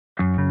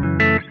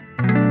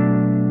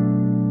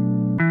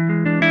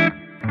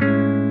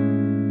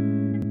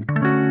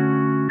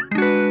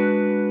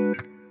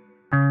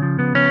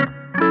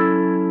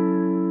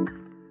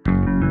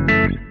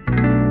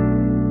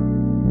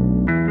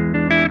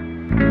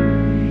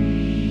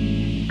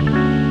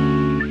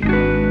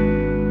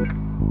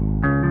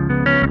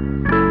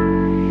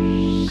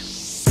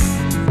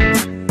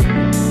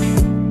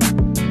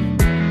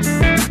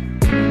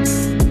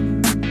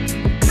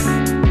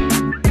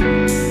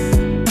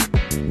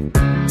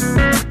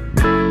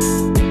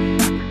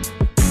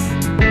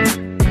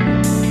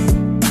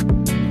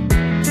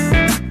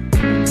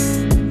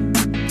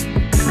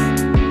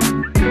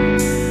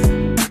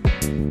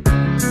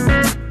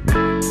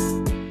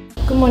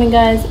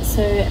morning guys.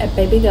 So a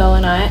baby girl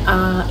and I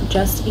are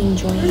just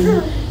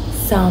enjoying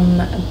some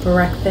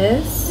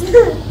breakfast.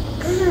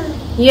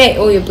 You ate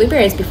all your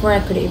blueberries before I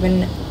could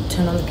even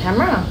turn on the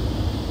camera.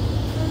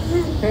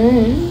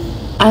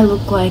 I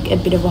look like a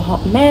bit of a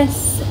hot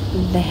mess.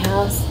 The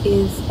house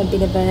is a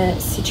bit of a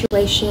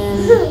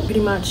situation. Pretty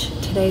much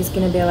today's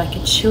gonna be like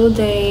a chill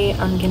day.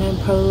 I'm gonna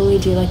probably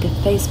do like a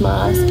face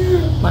mask.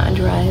 My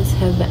under eyes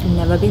have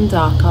never been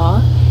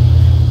darker.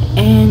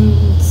 And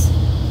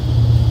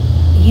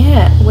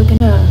yeah, we're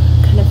gonna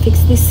kind of fix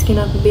this skin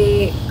up a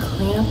bit,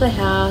 clean up the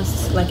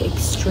house, like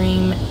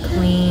extreme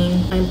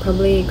clean. I'm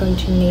probably going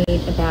to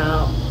need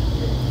about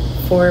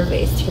 4 of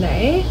these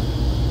today.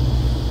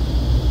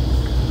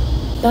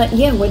 But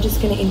yeah, we're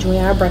just gonna enjoy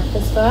our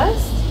breakfast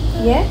first.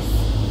 Yes,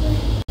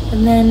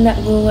 and then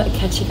we'll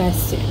catch you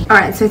guys soon.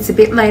 Alright, so it's a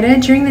bit later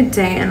during the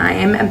day and I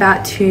am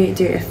about to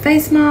do a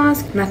face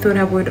mask, and I thought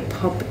I would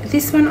pop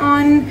this one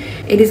on.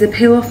 It is a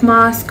peel off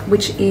mask,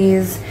 which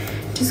is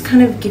just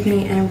kind of give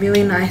me a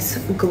really nice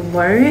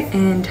glow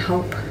and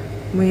help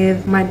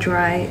with my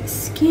dry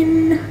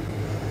skin.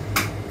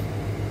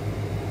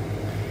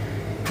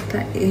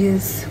 That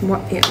is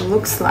what it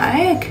looks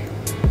like.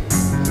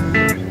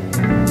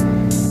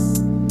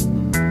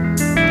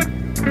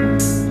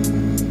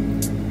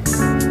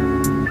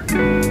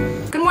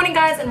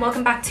 And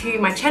welcome back to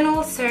my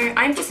channel. So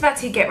I'm just about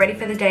to get ready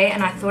for the day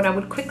and I thought I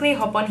would quickly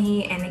hop on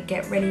here and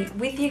get ready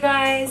with you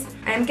guys.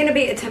 I'm going to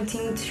be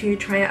attempting to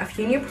try out a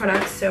few new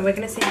products, so we're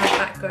going to see how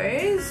that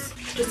goes.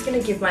 Just going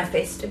to give my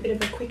face a bit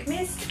of a quick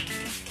mist.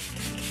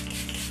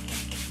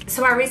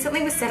 So I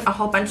recently was sent a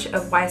whole bunch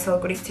of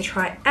YSL goodies to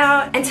try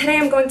out, and today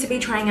I'm going to be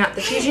trying out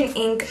the Fusion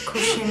Ink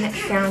Cushion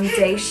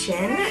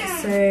Foundation.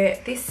 So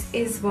this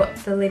is what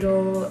the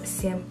little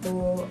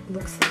sample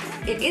looks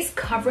like. It is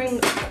covering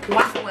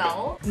quite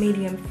well.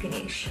 Medium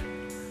finish,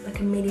 like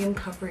a medium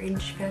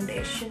coverage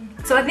foundation.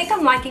 So I think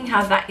I'm liking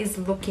how that is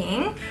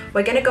looking.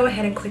 We're going to go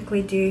ahead and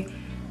quickly do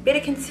a bit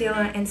of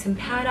concealer and some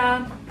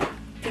powder.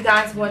 If you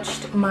guys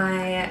watched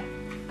my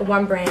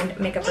One Brand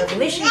Makeup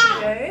Revolution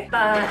video,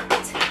 but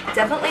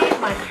definitely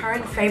my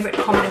current favorite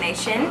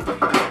combination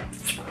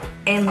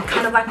and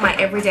kind of like my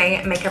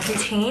everyday makeup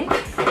routine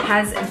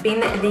has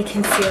been the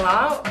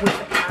concealer with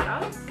the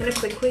powder. I'm gonna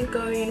quickly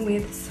go in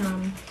with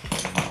some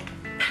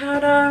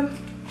powder.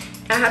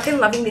 I have been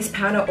loving this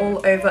powder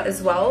all over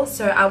as well,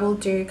 so I will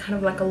do kind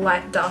of like a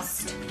light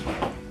dust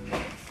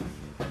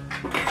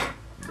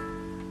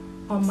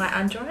on my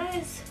under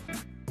eyes.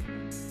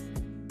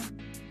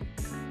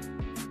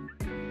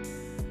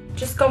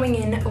 Just going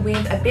in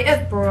with a bit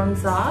of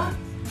bronzer.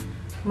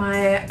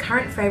 My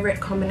current favorite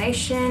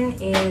combination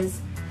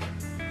is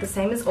the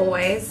same as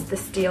always, the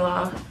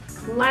Stila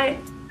Light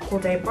All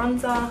Day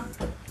Bronzer.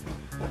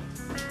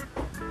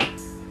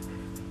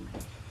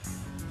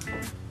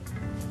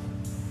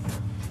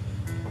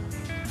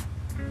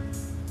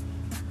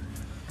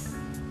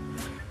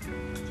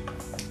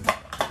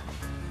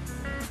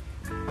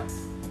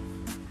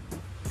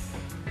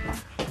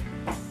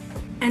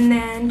 And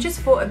then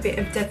just for a bit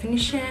of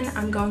definition,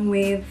 I'm going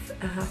with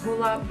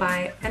Hoola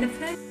by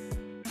Benefit.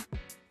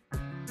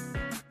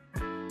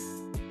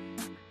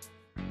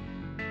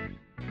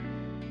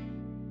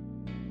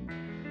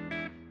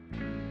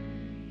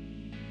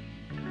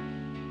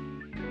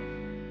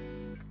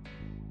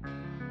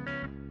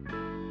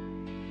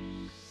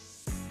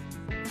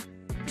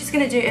 Just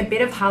gonna do a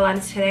bit of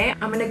highlighters today.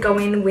 I'm gonna go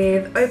in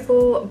with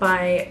Opal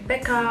by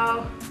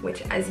Becca,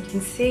 which as you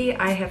can see,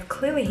 I have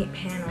clearly hit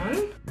pan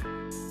on.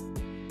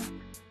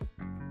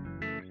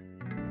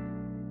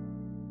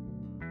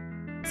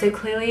 So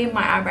clearly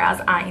my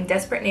eyebrows are in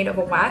desperate need of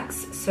a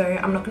wax, so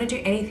I'm not going to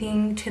do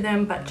anything to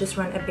them but just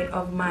run a bit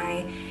of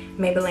my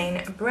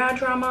Maybelline Brow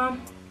Drama.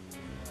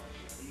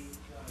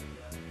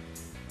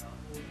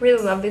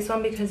 Really love this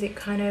one because it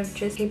kind of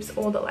just keeps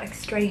all the like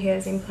stray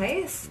hairs in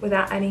place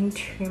without adding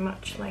too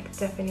much like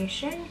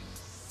definition.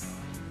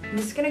 I'm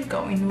just going to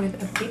go in with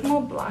a bit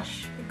more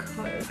blush because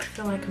I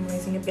feel like I'm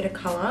losing a bit of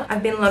colour.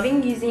 I've been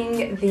loving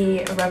using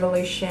the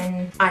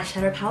Revolution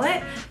eyeshadow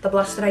palette, the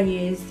blush that I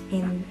used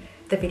in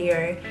the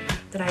video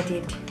that I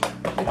did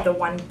with the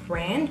One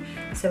Brand.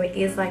 So it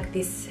is like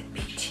this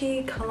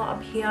peachy colour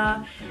up here.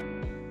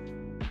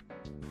 I'm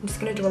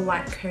just going to do a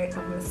light coat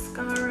of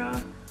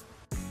mascara.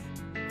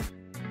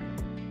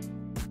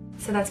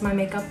 So that's my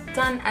makeup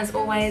done. As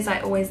always, I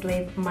always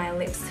leave my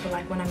lips to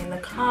like when I'm in the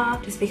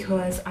car, just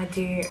because I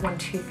do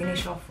want to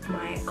finish off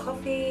my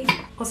coffee.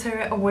 Also,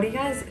 what do you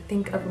guys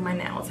think of my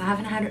nails? I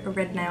haven't had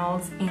red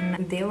nails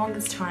in the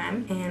longest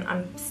time and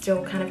I'm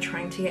still kind of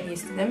trying to get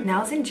used to them.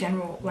 Nails in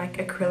general, like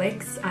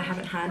acrylics, I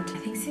haven't had, I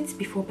think since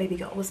before baby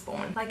girl was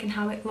born. Like, and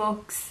how it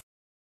looks.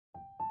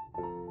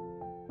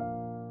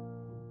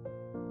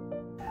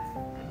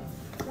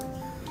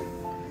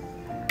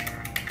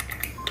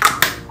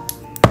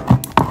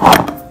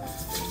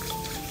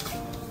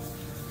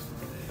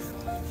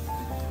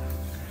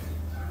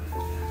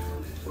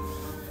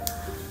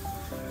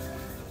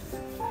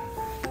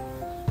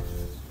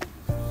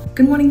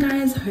 Good morning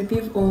guys, hope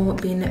you've all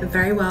been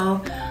very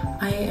well.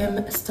 I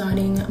am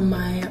starting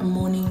my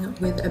morning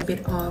with a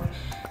bit of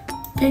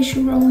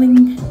facial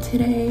rolling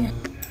today.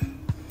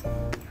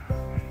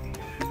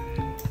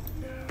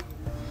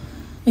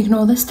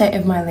 Ignore the state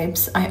of my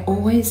lips. I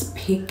always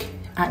pick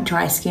at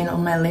dry skin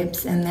on my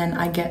lips and then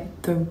I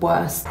get the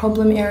worst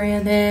problem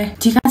area there.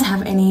 Do you guys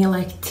have any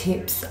like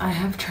tips? I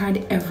have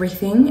tried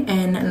everything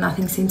and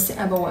nothing seems to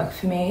ever work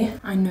for me.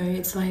 I know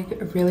it's like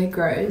really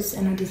gross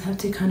and I just have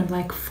to kind of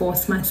like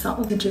force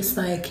myself to just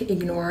like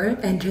ignore it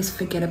and just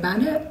forget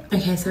about it.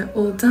 Okay, so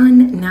all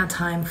done. Now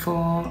time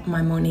for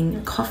my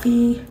morning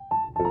coffee.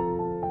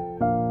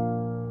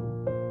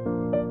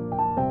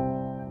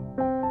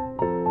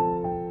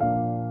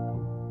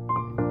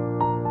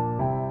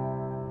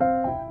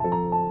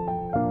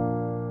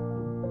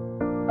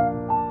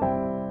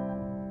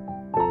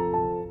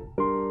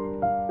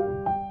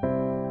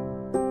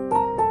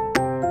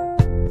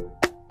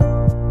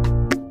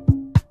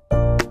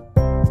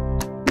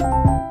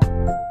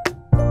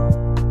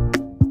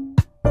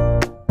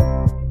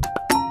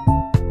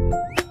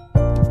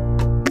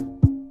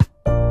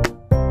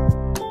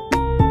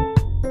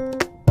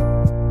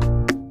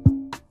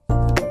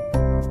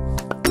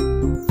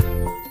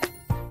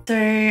 So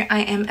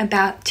I am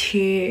about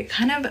to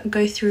kind of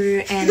go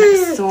through and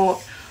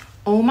sort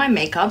all my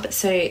makeup.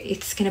 So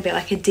it's going to be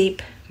like a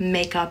deep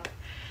makeup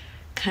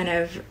kind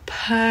of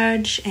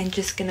purge and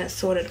just going to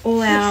sort it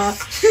all out,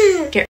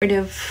 get rid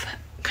of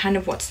kind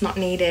of what's not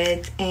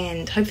needed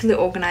and hopefully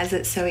organize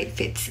it so it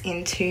fits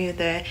into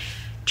the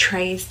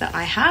trays that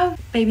I have.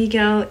 Baby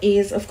girl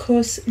is of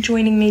course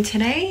joining me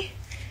today.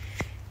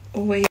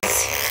 Always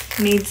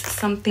needs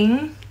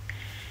something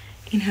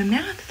in her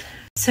mouth.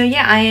 So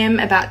yeah, I am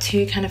about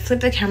to kind of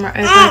flip the camera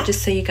over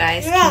just so you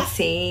guys can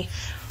see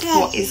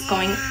what is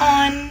going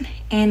on,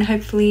 and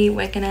hopefully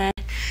we're gonna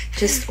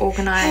just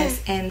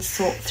organize and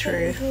sort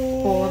through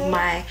all of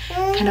my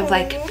kind of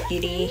like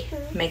beauty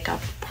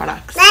makeup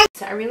products.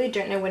 So I really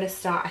don't know where to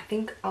start. I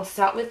think I'll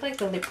start with like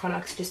the lip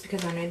products just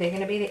because I know they're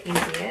gonna be the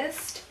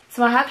easiest.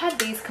 So I have had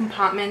these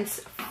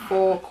compartments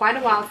for quite a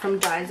while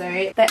from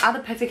Daiso. They are the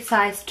perfect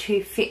size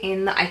to fit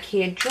in the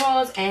IKEA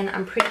drawers, and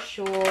I'm pretty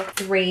sure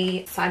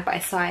 3 side by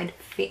side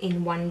fit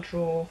in 1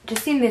 drawer.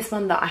 Just in this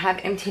one that I have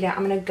emptied out,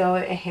 I'm going to go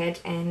ahead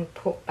and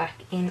put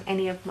back in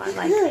any of my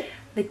like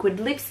liquid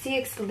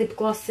lipsticks, lip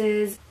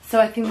glosses. So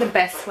I think the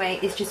best way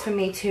is just for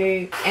me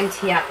to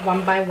empty out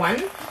one by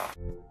one.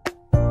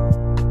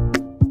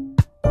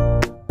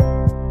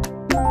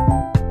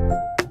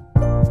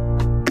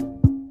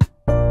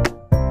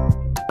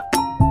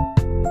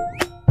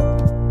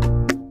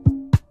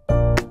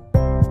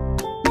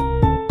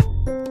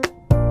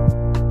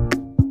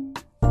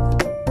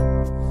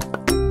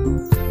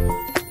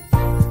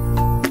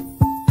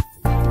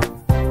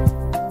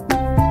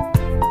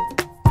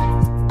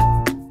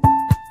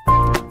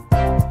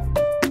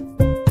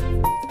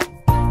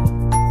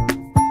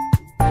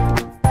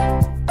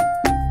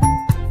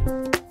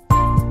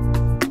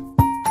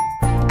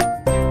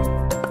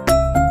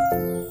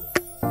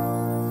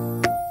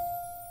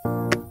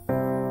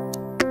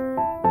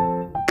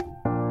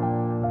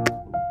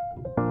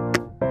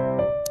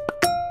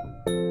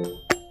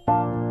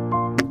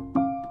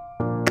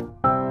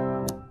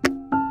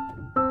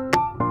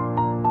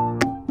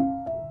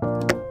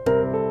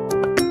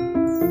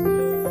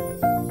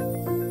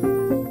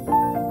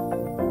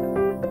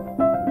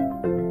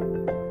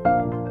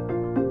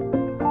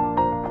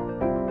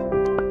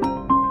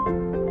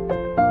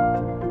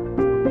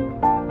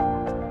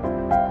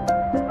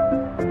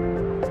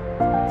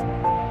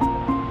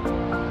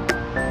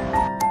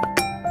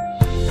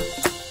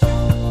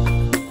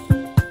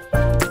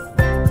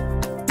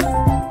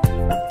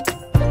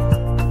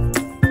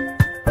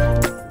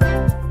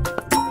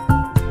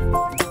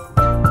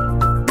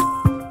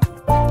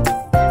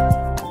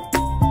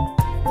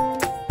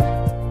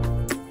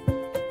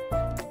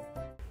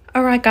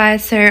 Alright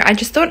guys, so I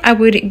just thought I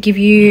would give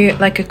you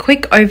like a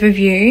quick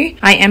overview.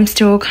 I am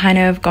still kind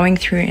of going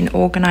through and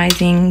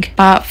organizing,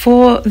 but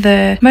for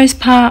the most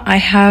part I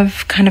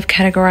have kind of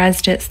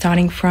categorized it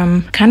starting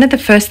from kind of the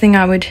first thing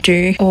I would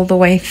do all the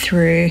way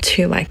through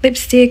to like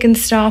lipstick and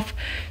stuff.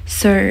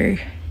 So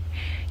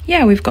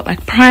yeah, we've got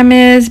like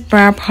primers,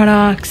 brow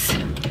products,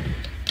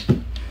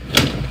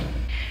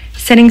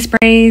 setting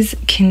sprays,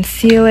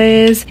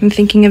 concealers. I'm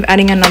thinking of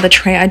adding another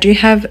tray. I do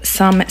have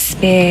some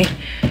spare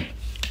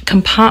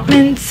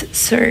compartments,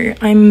 so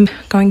I'm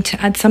going to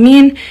add some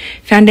in.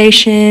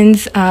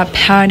 Foundations,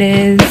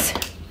 powders.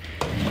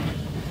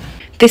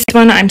 This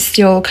one I'm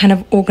still kind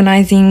of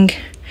organizing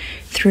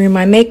through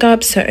my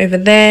makeup, so over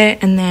there,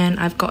 and then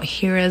I've got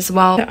here as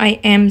well. So I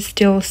am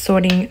still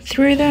sorting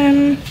through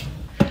them.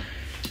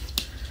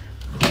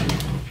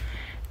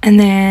 And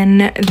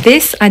then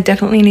this, I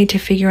definitely need to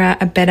figure out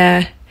a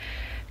better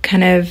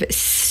kind of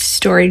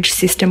storage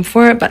system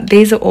for it, but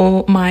these are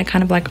all my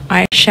kind of like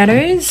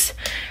eyeshadow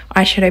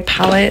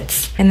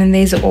palettes, and then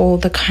these are all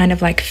the kind of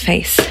like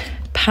face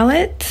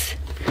palettes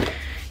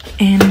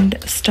and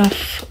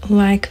stuff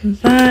like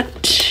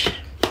that.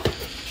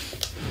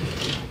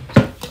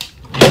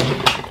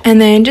 And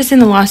then just in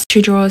the last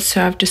two drawers,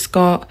 so I've just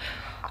got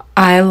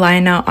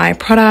eyeliner, eye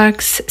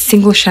products,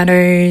 single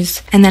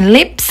shadows, and then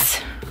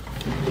lips.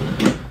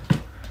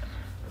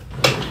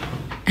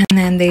 And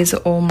then these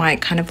are all my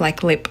kind of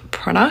like lip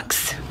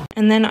products.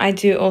 And then I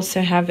do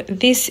also have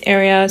this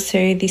area,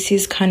 so this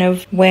is kind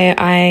of where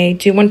I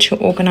do want to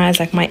organize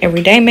like my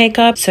everyday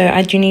makeup. So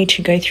I do need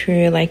to go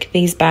through like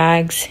these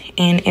bags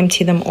and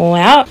empty them all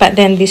out. But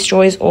then this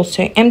drawer is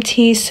also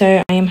empty,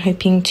 so I am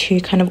hoping to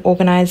kind of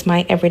organize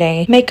my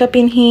everyday makeup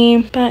in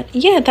here. But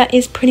yeah, that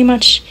is pretty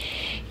much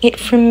it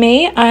from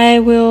me. I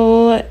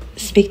will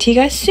speak to you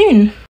guys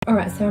soon.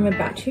 Alright, so I'm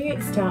about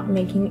to start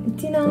making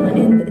dinner,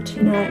 and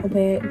tonight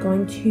we're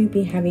going to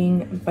be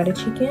having butter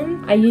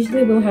chicken. I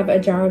usually will have a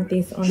jar of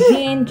this on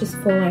hand just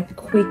for like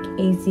quick,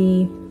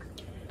 easy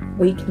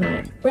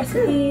weeknight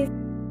recipes.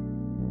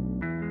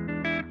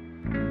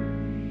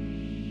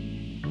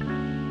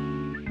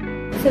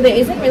 So there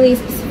isn't really a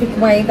specific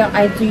way that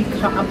I do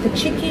cut up the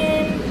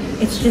chicken.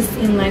 It's just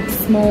in like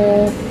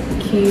small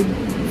cube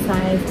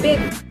size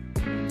bits.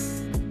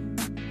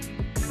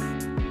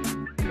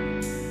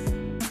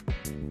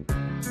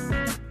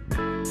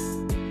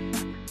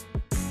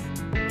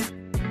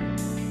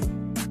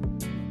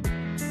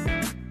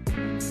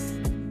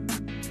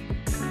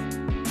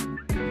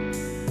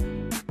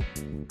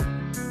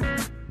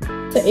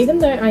 So even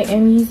though I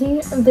am using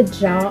the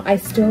jar, I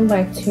still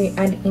like to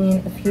add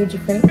in a few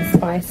different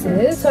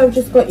spices. So I've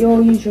just got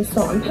your usual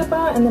salt and pepper,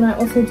 and then I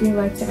also do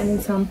like to add in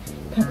some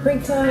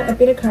paprika, a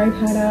bit of curry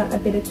powder, a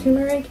bit of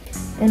turmeric,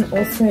 and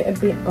also a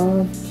bit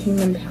of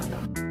cumin powder.